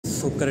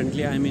So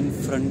currently I'm in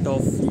front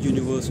of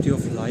University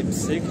of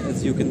Leipzig,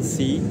 as you can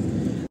see.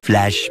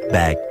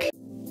 Flashback.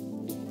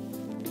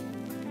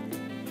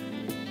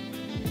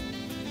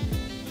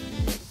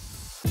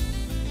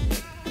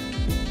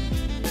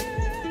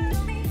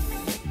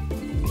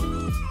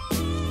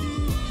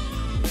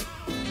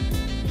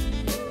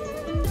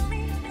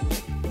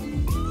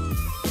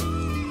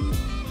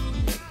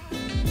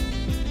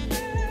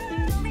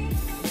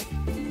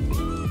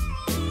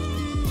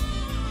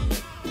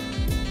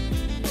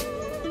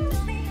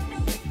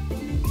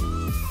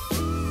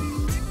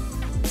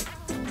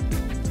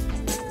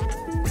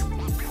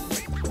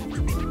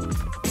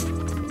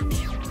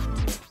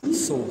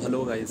 So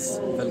hello guys,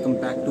 welcome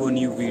back to a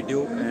new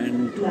video.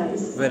 And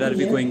where are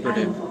we going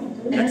today?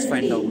 Let's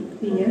find out.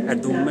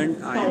 At the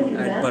moment I am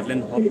at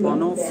Berlin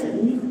Hauptbahnhof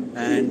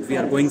and we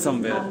are going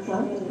somewhere.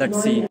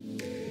 Let's see.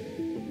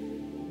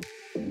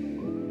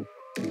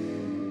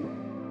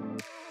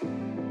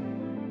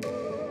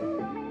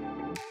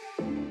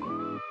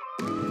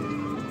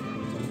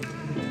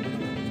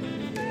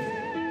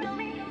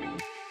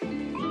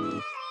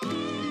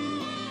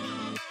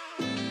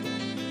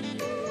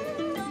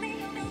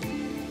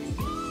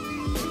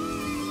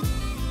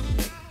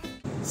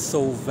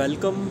 So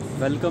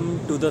welcome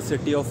to the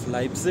city of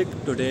Leipzig.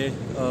 Today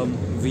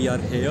we are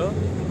here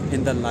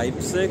in the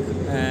Leipzig,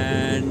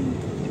 and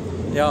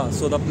yeah,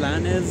 so the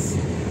plan is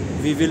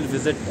we will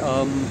visit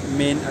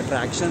main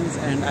attractions,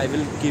 and I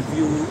will give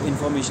you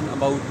information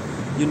about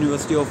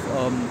University of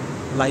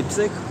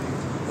Leipzig,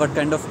 what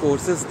kind of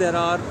courses there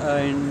are,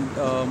 and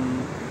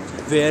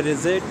where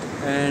is it,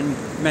 and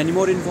many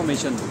more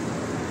information.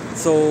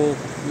 So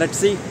let's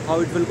see how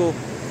it will go.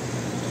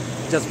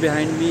 Just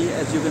behind me,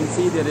 as you can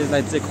see, there is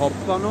Leipzig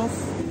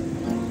Hauptbahnhof.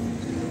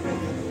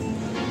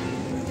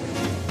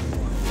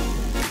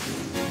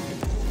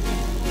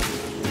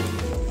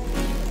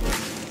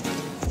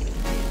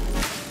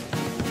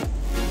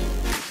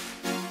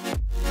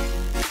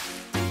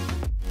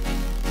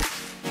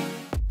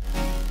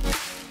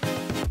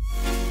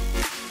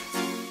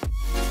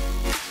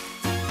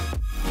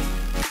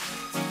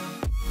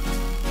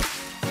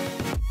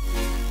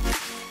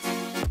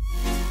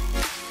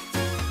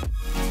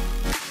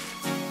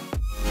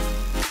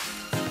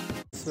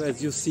 So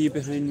as you see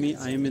behind me,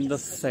 I am in the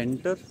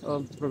center,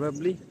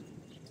 probably.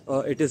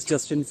 It is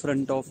just in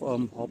front of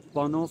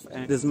Hauptbahnhof,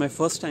 and this is my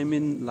first time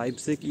in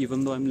Leipzig,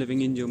 even though I'm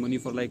living in Germany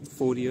for like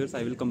 4 years.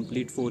 I will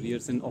complete 4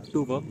 years in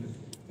October,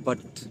 but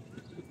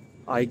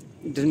I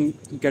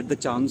didn't get the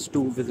chance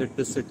to visit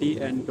the city,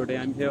 and today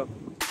I'm here.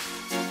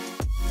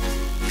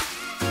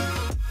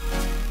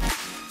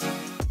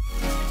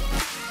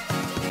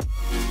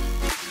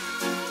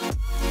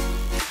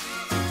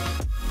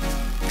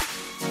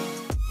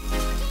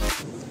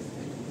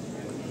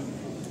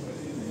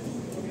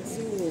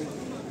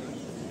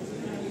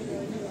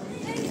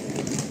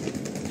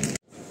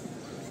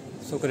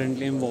 So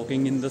currently I'm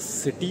walking in the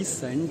city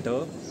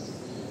center,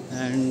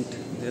 and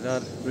there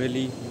are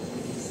really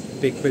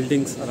big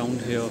buildings around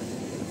here.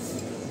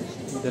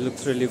 They look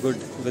really good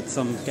with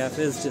some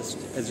cafes. Just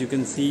as you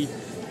can see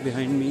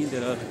behind me,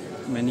 there are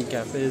many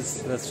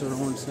cafes,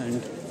 restaurants, and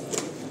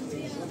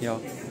yeah,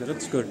 that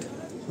looks good.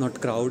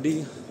 Not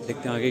crowdy.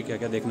 देखते हैं आगे क्या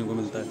क्या देखने को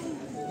मिलता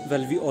है.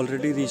 Well, we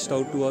already reached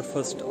out to our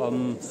first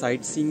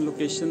sightseeing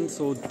location.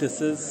 So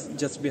this is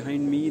just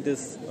behind me,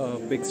 this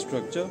big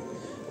structure.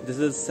 This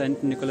is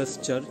St. Nicholas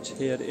Church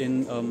here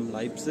in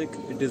Leipzig.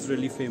 It is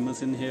really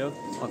famous in here.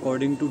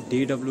 According to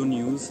DW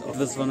News, it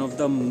was one of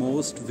the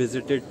most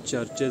visited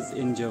churches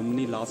in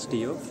Germany last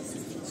year.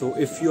 So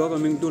if you are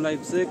coming to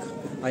Leipzig,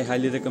 I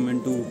highly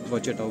recommend to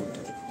watch it out.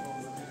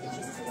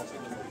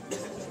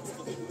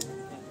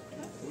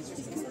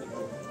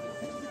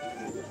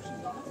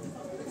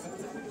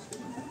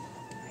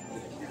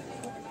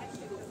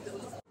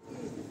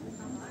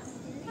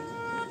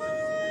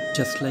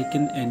 Just like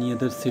in any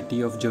other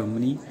city of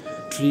Germany,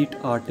 street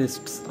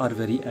artists are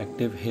very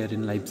active here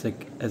in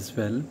Leipzig as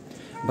well.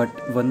 But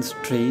one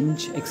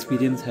strange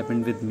experience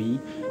happened with me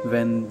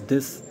when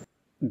this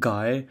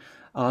guy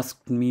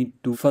asked me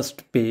to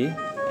first pay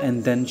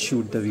and then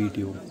shoot the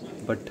video.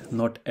 But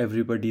not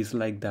everybody is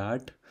like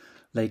that.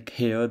 Like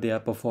here, they are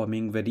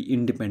performing very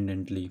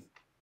independently.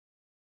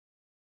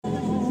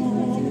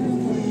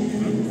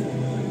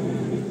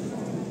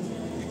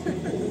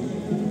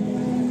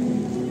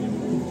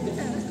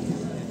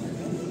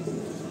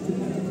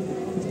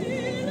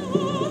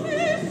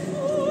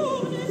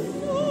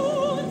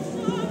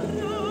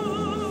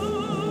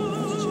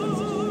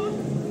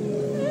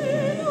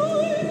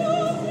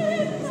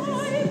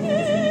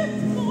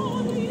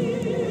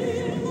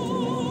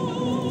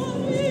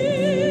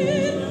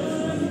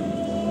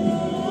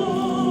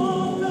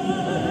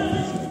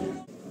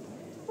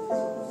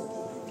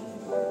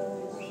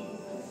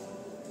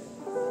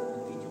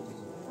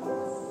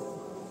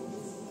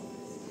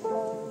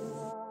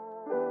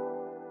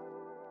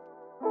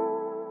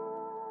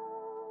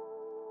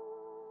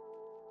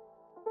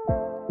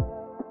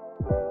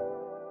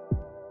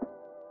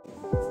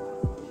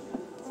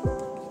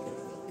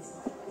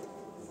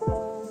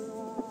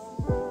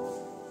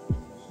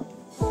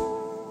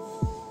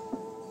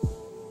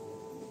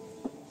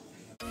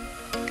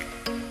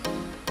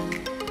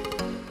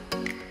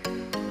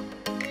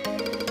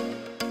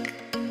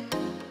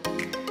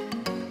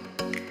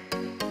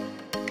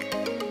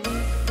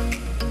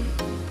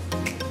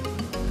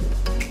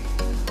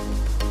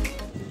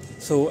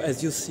 So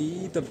as you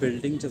see the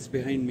building just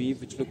behind me,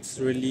 which looks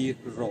really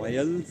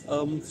royal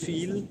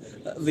feel,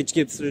 which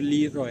gives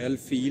really royal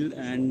feel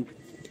and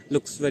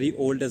looks very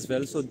old as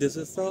well. So this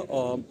is the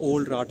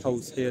old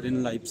Rathaus here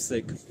in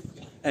Leipzig,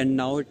 and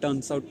now it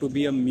turns out to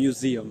be a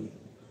museum.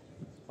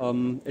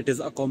 It is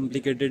a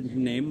complicated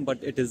name,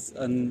 but it is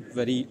a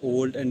very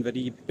old and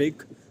very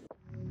big.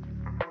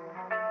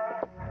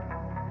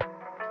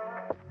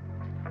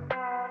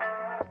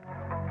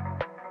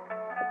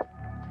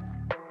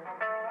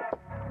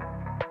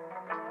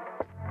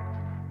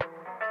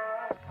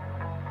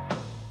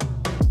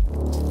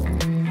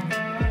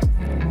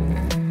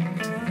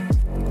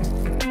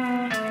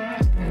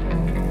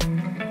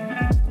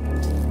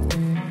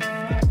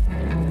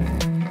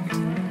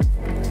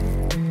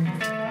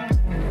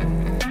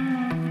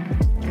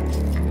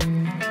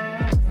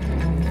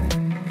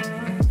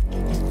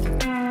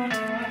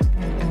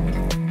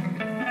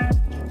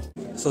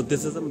 So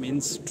this is the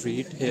main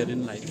street here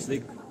in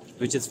Leipzig,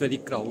 which is very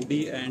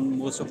crowded, and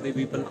most of the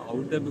people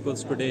out there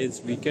because today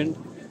is weekend.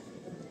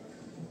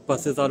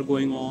 Buses are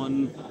going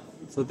on.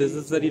 So this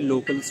is very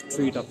local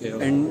street up here.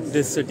 And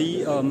this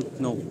city,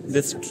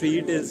 this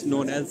street is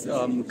known as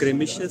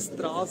Grimische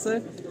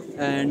Straße,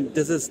 and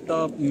this is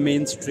the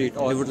main street.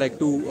 I would like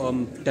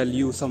to tell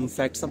you some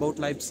facts about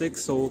Leipzig.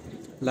 So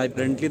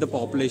currently the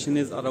population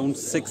is around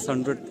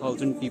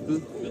 600,000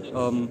 people.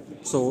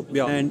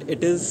 And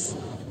it is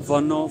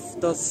one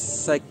of the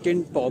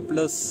second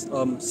populous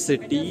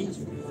city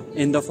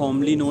in the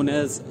formerly known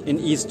as in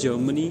East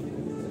Germany,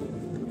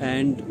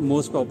 and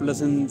most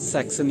populous in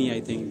Saxony, I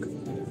think.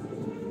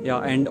 Yeah,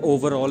 and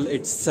overall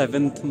it's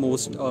seventh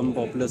most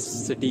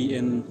populous city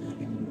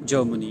in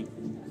Germany.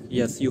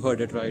 Yes, you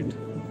heard it right.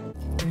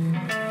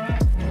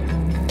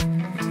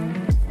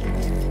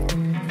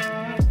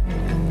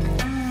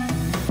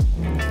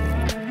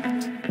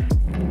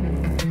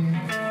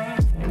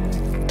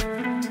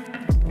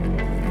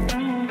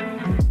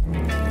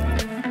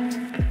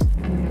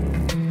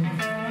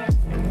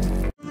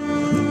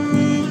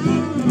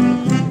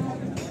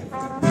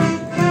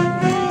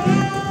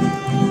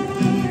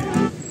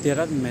 There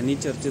are many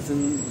churches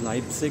in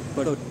Leipzig,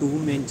 but two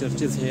main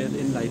churches here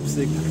in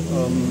Leipzig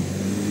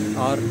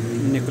are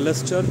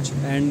Nicholas Church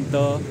and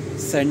the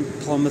St.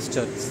 Thomas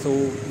Church. So,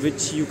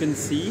 which you can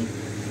see.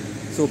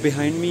 So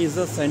behind me is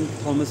the St.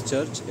 Thomas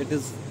Church. It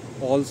is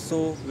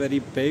also very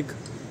big,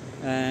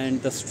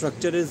 and the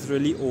structure is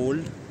really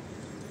old.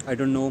 I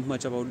don't know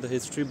much about the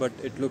history, but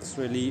it looks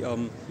really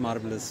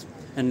marvelous.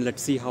 And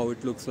let's see how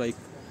it looks like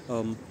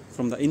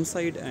from the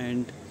inside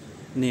and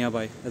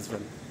nearby as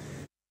well.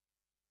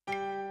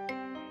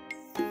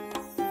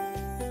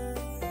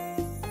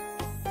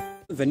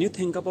 When you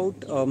think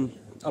about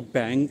a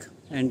bank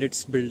and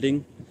its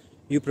building,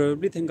 you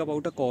probably think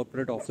about a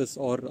corporate office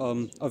or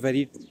a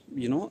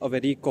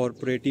very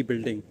corporate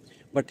building.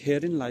 But here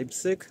in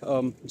Leipzig,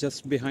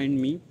 just behind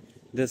me,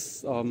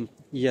 this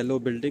yellow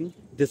building,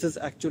 this is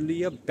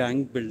actually a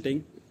bank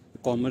building,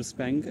 Commerce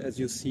Bank, as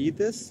you see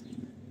this.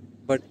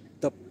 But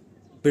the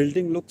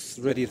building looks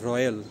very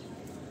royal.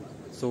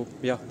 So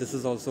yeah, this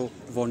is also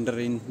wonder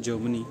in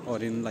Germany or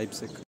in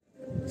Leipzig.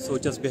 So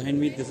just behind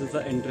me, this is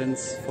the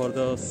entrance for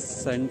the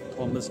St.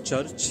 Thomas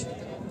Church.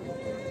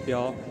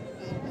 Yeah,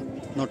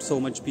 not so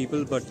much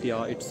people, but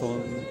yeah,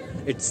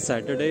 it's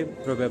Saturday,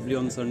 probably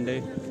on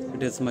Sunday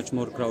it is much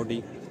more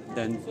crowded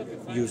than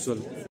usual.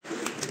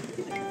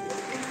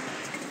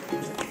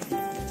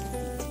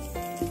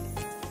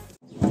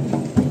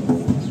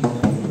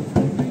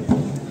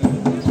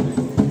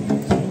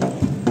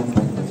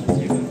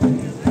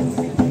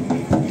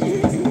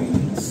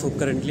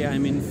 Currently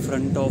I'm in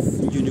front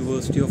of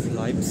University of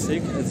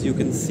Leipzig. As you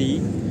can see,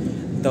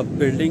 the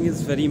building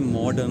is very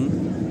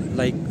modern.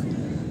 Like,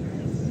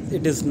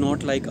 it is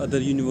not like other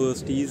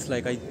universities,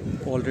 like I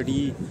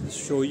already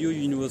show you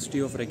University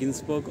of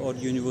Regensburg or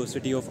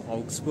University of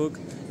Augsburg.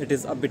 It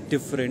is a bit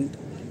different.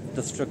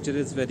 The structure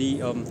is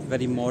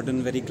very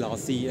modern, very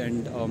classy,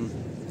 and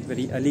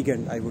very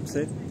elegant, I would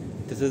say.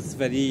 This is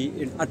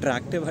very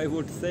attractive, I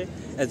would say,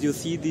 as you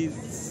see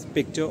these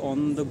picture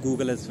on the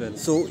Google as well.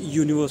 So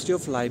University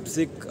of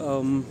Leipzig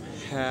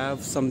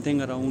have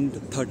something around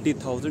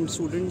 30,000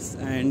 students,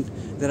 and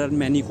there are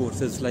many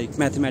courses like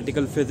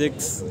mathematical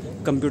physics,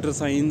 computer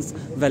science.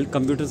 Well,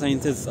 computer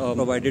science is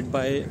provided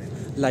by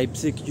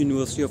Leipzig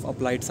University of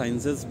Applied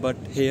Sciences, but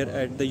here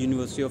at the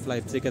University of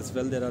Leipzig as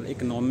well, there are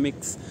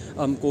economics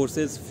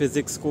courses,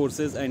 physics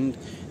courses, and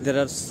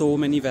there are so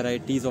many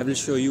varieties. I will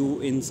show you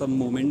in some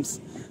moments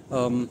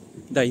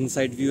the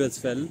inside view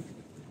as well,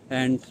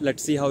 and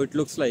let's see how it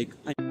looks like.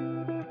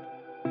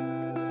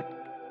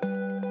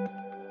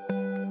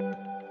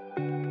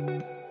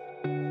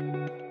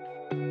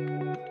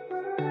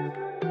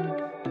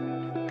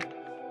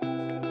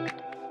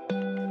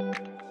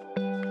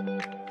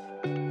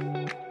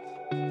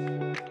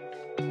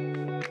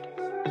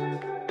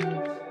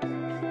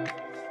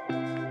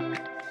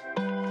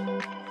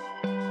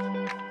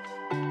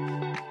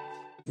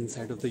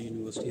 Inside of the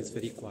university is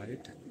very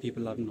quiet.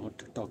 People are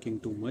not talking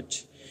too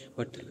much,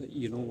 but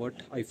you know what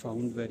I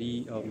found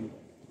very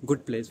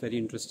good place, very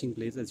interesting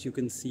place. As you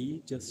can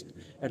see, just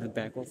at the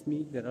back of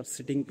me, there are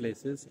sitting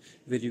places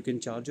where you can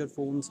charge your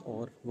phones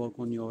or work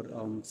on your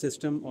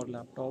system or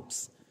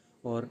laptops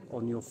or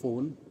on your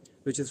phone,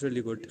 which is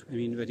really good. I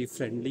mean, very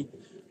friendly,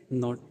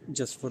 not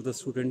just for the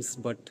students,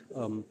 but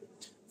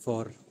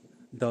for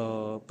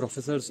the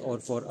professors or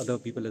for other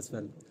people as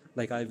well.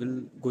 Like I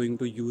will going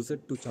to use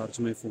it to charge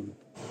my phone.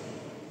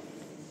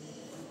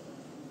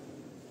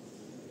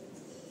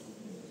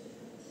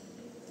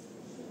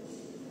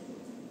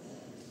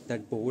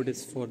 That board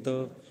is for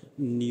the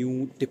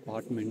new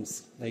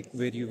departments, like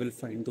where you will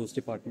find those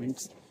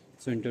departments.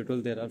 So in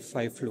total there are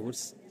 5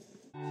 floors.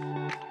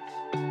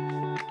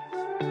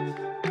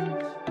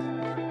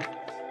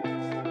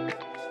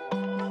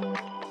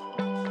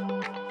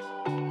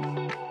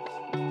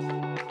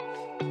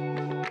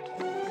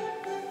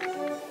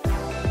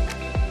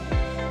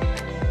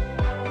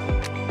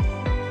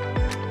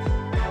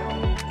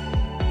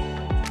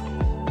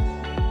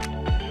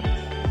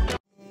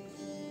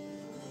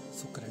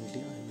 So currently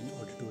I'm in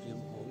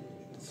auditorium hall.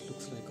 This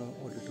looks like a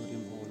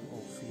auditorium hall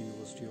of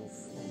University of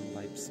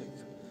Leipzig,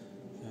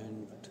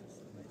 and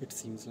it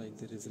seems like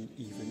there is an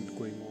event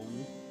going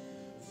on.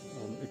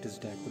 It is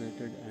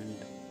decorated and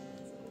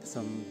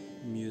some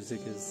music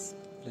is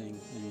playing.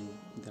 I mean,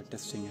 they're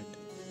testing it,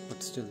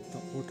 but still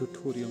the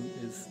auditorium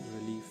is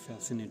really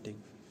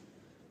fascinating.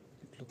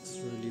 It looks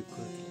really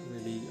good,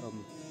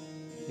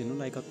 really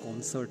like a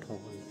concert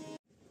hall.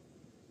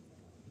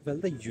 Well,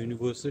 the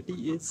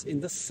university is in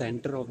the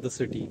center of the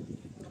city.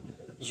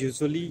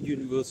 Usually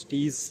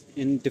universities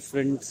in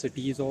different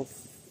cities of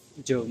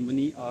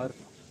Germany are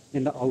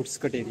in the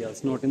outskirt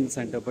areas, not in the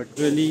center, but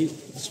really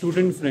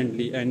student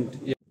friendly. And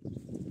yeah.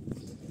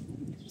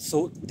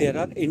 So there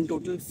are in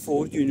total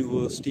 4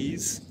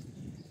 universities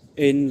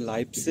in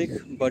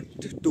Leipzig, but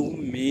 2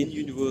 main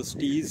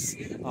universities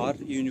are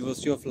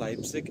University of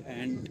Leipzig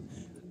and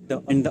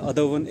the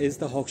other one is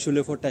the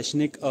Hochschule für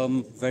Technik,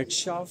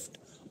 Wirtschaft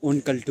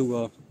und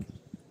Kultur.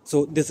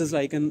 So this is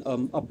like an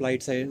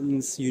applied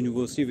science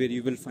university where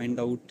you will find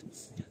out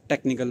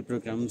technical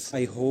programs.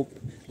 I hope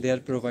they are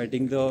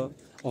providing the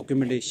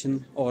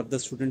accommodation or the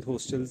student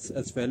hostels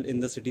as well in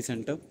the city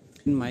center.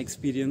 In my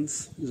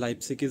experience,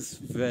 Leipzig is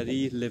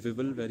very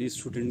livable, very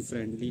student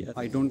friendly.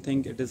 I don't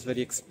think it is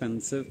very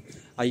expensive.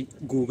 I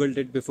googled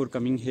it before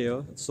coming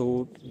here.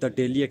 So the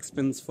daily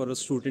expense for a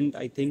student,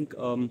 I think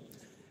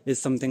is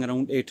something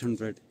around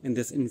 800 in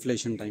this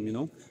inflation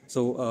time,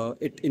 So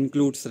it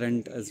includes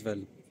rent as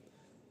well.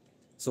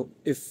 So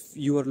if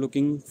you are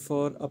looking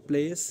for a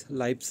place,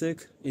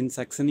 Leipzig in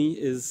Saxony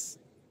is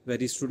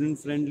very student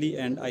friendly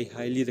and I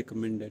highly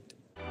recommend it.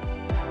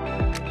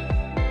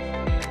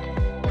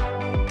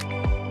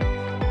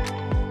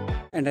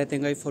 And I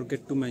think I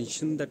forget to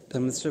mention that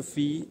semester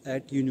fee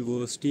at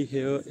university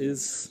here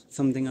is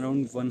something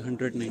around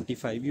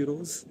 195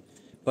 euros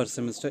per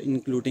semester,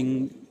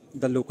 including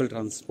the local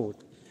transport.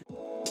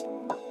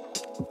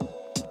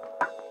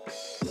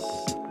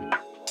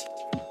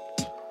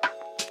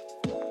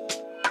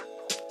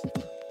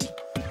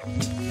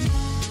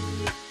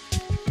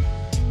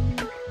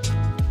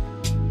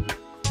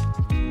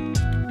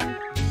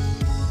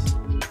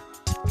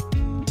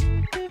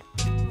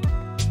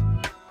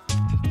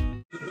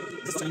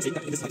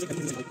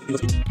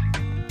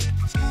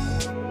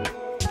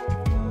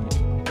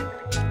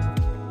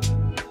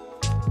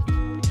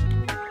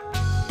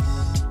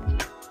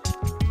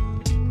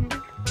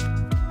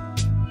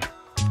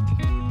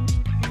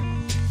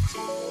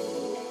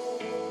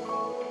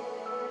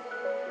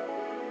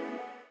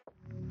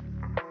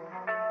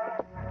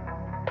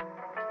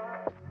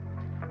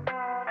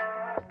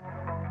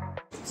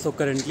 So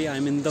currently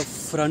I'm in the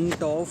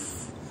front of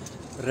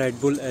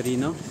Red Bull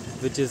Arena,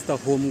 which is the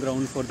home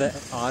ground for the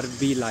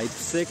RB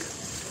Leipzig,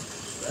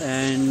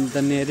 and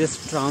the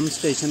nearest tram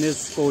station is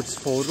Sports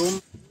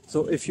Forum.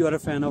 So if you are a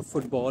fan of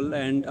football,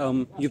 and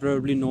you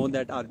probably know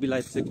that RB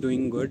Leipzig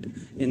doing good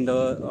in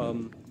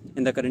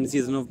the current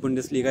season of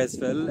Bundesliga as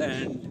well,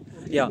 and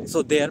yeah,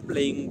 so they are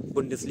playing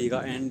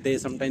Bundesliga and they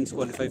sometimes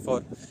qualify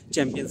for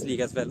Champions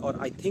League as well, or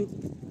I think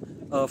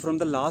from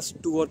the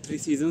last 2 or 3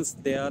 seasons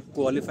they are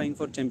qualifying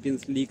for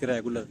Champions League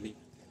regularly.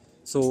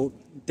 So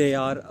they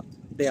are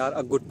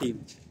a good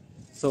team.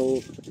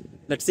 So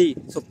let's see.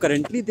 So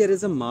currently there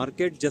is a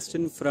market just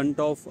in front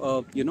of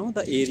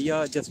the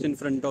area just in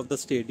front of the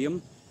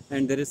stadium,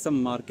 and there is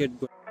some market.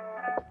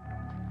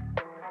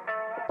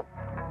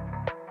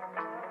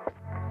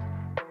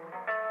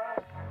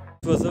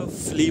 It was a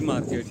flea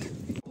market.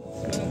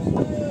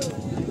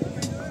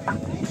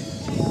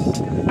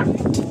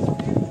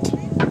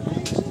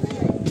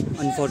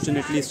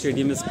 Unfortunately,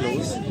 stadium is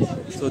closed,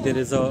 so there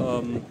is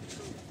a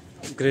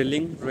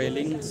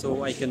railing,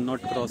 so I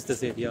cannot cross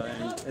this area.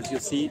 And as you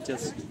see,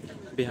 just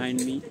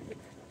behind me,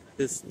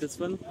 this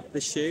one,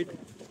 the shade,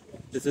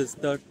 this is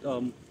the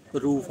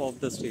roof of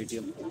the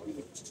stadium.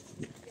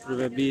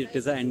 Probably it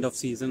is the end of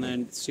season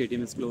and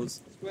stadium is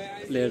closed.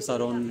 Players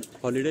are on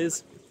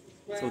holidays,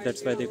 so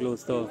that's why they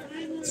close the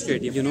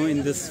stadium. You know,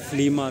 in this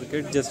flea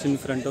market just in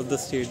front of the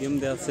stadium,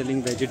 they are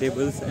selling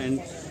vegetables, and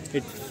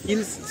it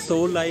feels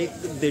so like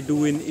they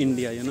do in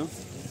India, you know,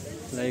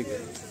 like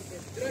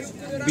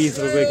 20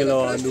 rupees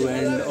kilo aloo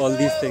and all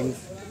these things.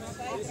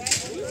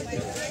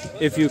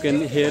 If you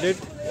can hear it.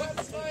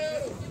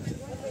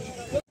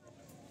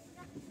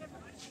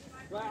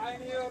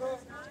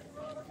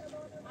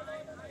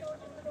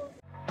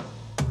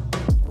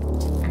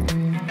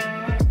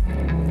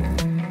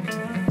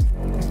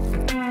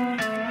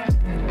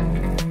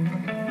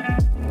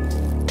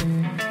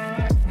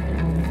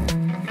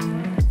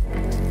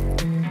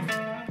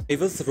 I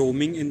was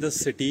roaming in the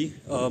city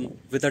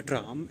with a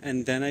tram,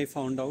 and then I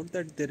found out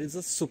that there is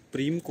a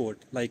Supreme Court,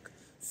 like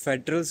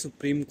Federal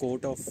Supreme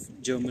Court of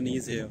Germany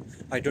is here.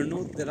 I don't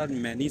know, there are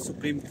many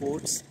Supreme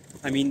Courts.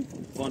 I mean,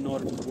 one or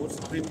more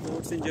Supreme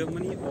Courts in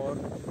Germany, or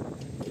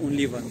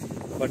only one.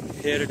 But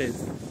here it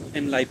is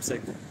in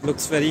Leipzig.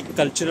 Looks very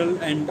cultural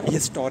and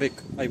historic,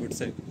 I would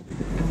say.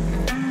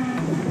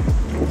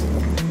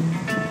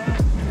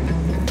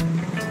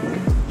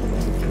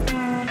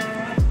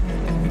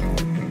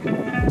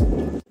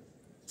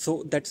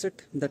 So that's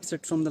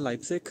it from the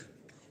Leipzig.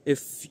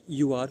 If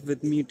you are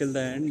with me till the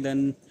end,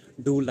 then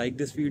do like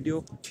this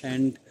video,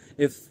 and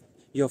if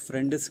your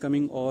friend is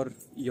coming or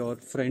your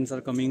friends are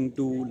coming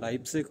to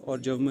Leipzig or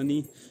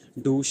Germany,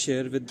 do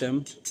share with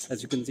them.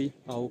 As you can see,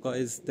 Aoka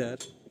is there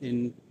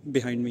in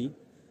behind me,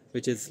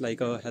 which is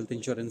like a health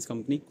insurance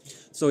company.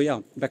 So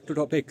yeah, back to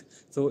topic.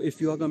 So if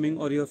you are coming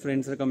or your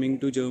friends are coming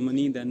to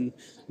Germany, then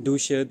do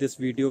share this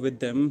video with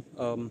them.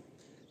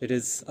 It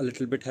is a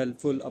little bit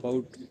helpful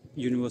about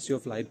University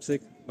of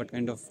Leipzig, what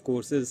kind of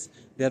courses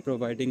they are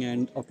providing,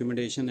 and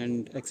accommodation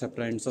and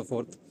etc. and so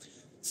forth.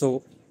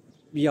 So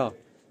yeah,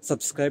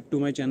 subscribe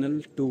to my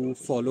channel to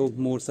follow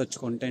more such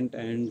content,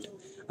 and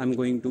I'm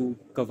going to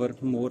cover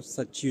more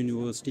such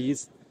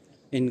universities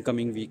in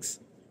coming weeks.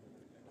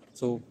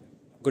 So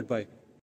goodbye.